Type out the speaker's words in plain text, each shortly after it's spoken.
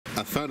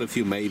I found a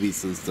few maybes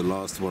since the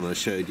last one I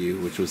showed you,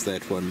 which was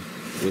that one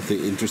with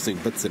the interesting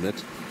bits in it.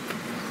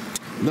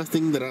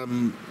 Nothing that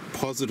I'm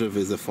positive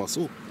is a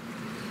fossil,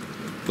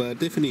 but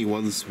definitely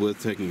one's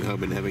worth taking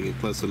home and having a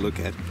closer look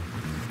at.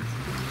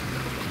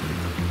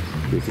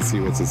 We can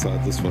see what's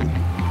inside this one.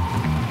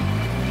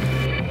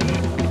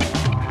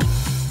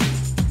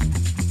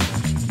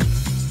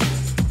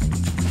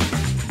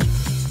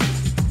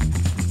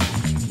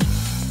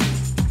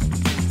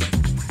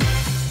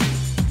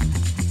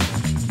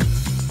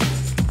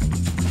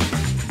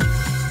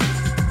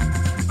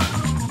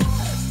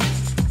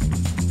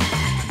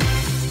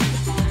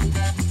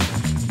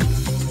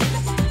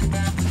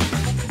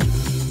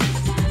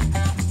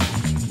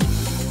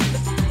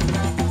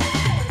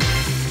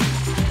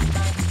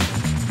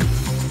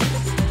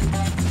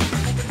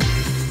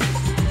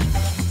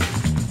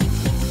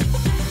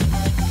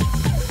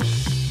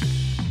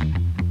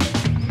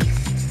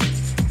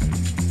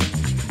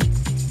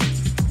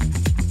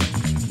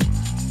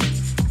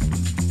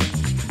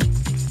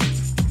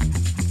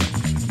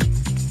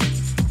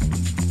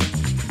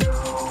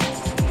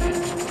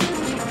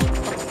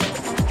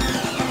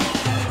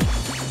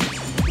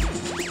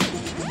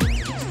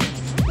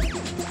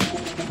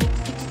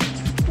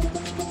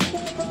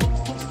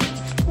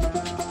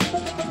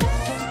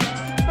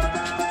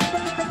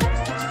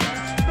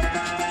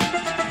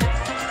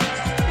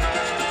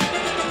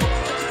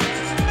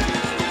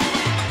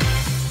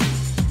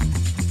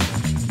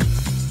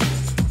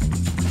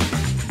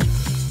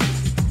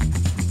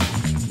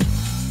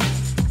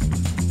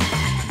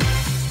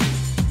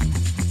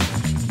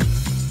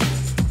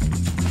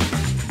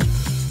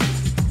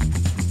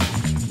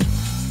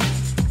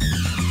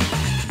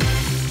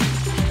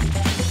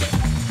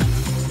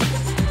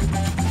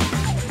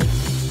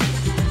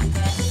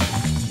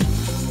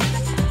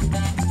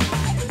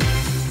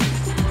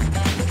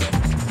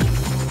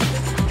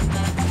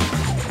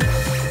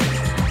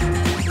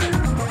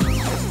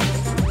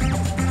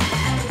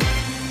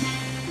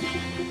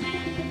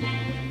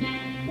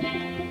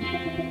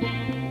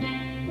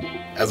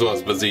 As I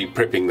was busy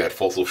prepping that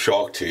fossil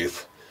shark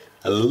tooth,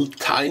 a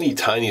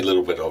tiny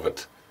little bit of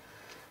it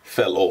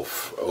fell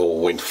off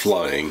or went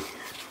flying,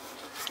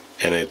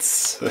 and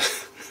it's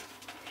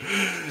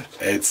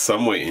it's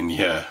somewhere in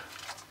here.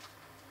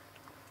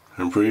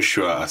 I'm pretty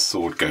sure I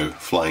saw it go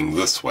flying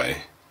this way,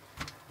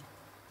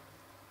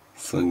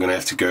 so I'm gonna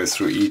have to go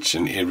through each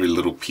and every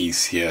little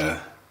piece here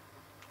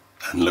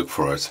and look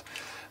for it.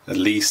 At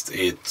least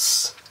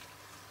it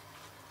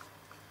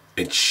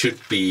should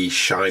be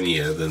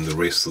shinier than the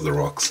rest of the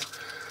rocks,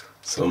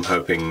 so I'm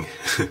hoping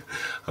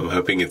I'm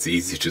hoping it's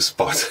easy to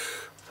spot.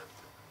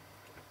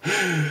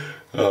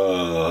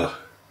 Oh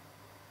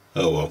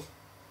well,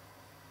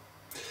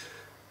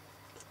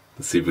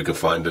 let's see if we can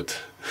find it.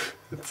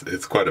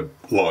 It's quite a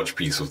large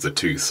piece of the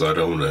tooth, so I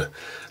don't want to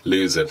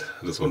lose it.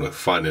 I just want to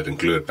find it and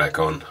glue it back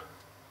on.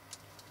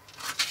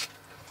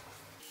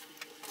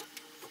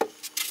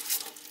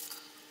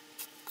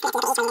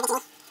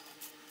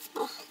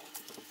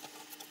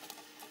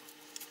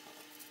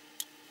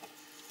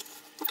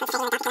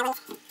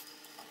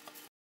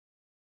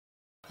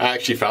 I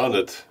actually found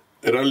it.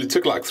 It only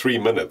took like 3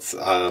 minutes.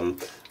 A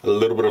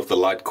little bit of the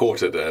light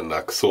caught it and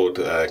I saw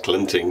it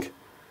glinting.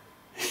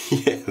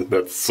 Yeah,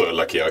 that's so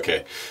lucky. Okay,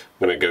 I'm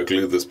gonna go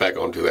glue this back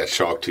onto that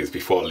shark tooth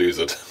before I lose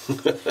it.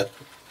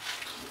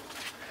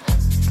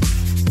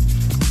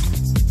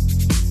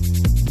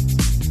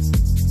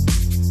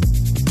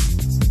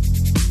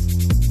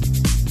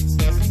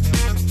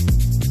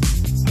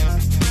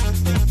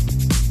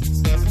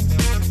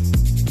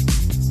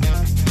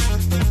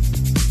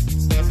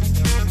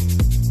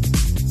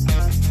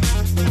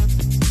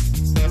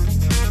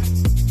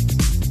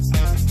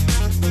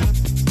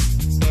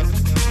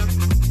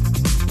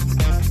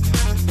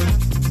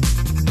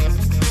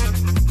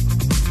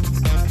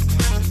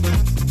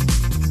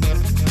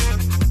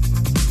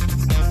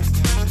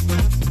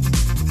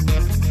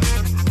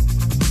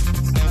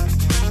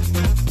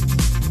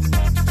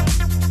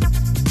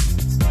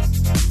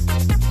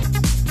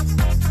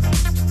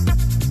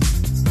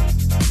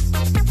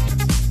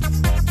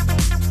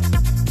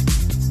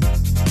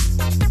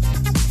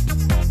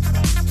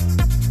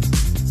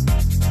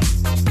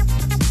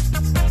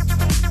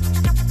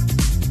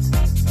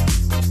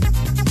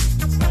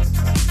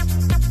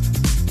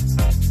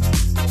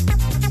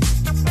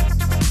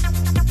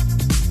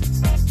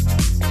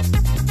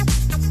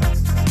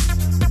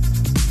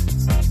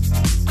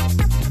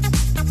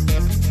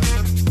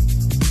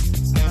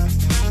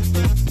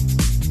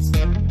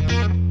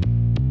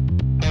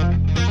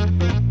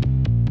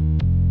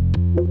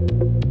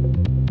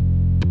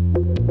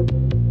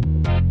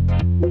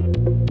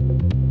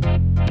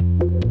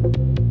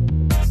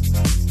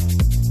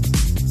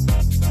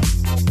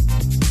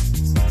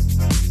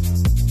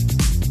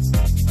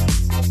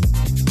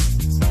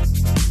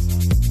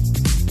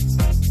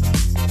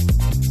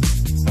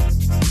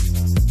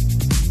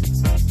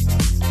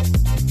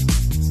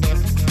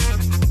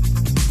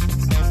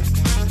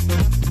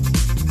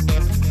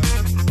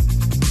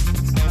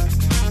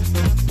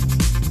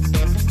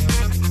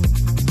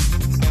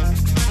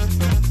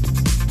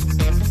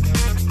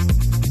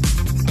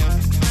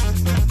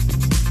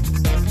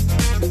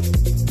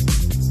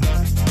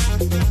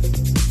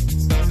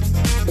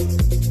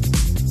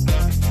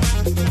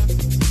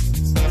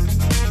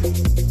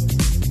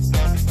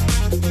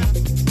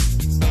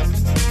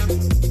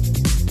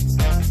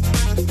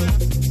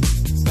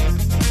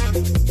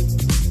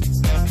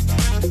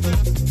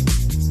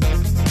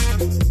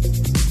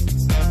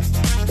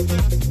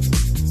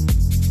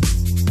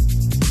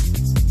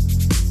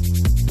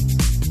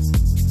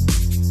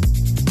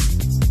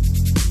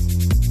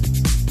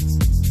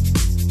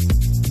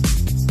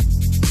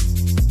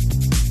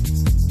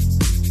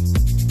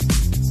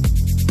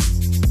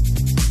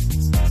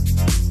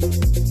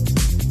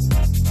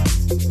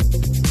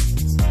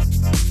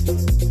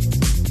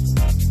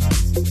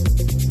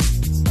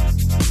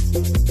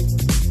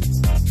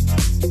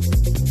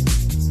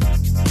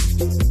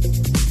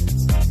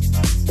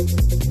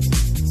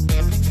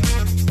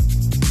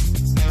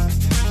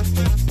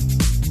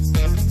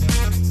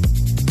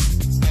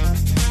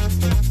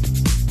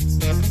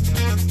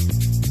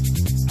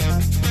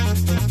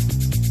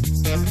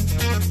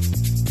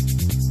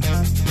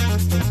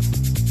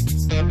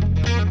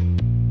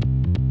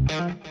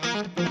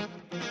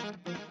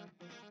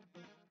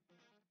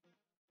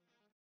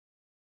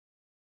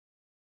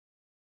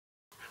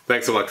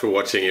 Thanks so much for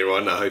watching,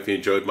 everyone. I hope you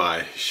enjoyed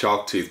my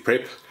shark tooth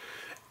prep.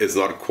 It's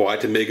not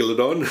quite a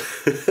megalodon,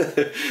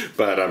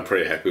 but I'm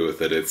pretty happy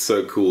with it. It's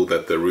so cool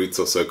that the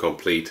roots are so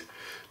complete.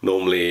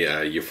 Normally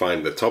you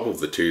find the top of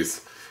the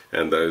tooth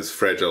and those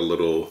fragile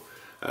little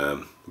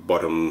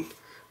bottom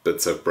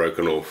bits have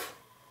broken off.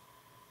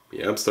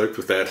 Yeah, I'm stoked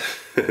with that.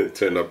 It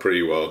turned out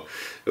pretty well.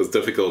 It was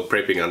difficult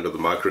prepping under the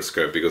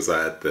microscope because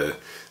I had the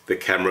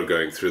camera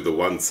going through the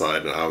one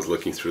side and I was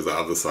looking through the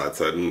other side,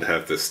 so I didn't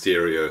have the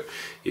stereo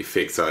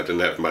effect, so I didn't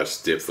have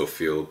much depth of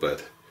field,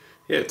 but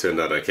yeah, it turned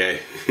out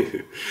okay.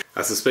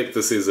 I suspect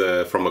this is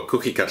from a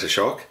cookie cutter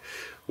shark,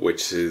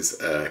 which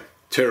is a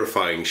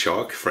terrifying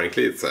shark,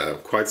 frankly. It's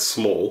quite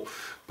small,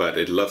 but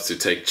it loves to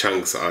take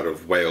chunks out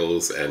of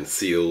whales and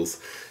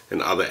seals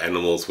and other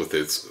animals with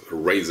its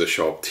razor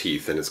sharp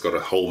teeth, and it's got a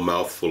whole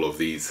mouthful of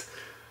these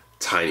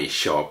tiny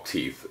sharp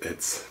teeth.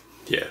 It's,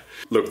 yeah.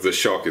 Look, the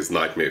shark is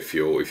nightmare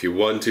fuel. If you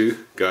want to,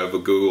 go have a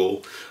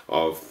Google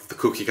of the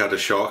cookie cutter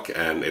shark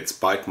and its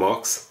bite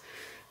marks,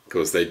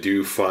 because they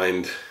do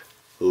find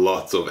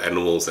lots of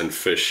animals and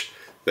fish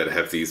that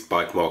have these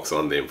bite marks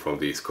on them from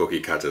these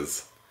cookie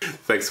cutters.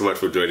 Thanks so much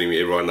for joining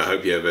me, everyone. I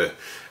hope you have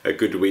a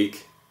good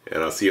week,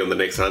 and I'll see you on the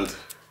next hunt.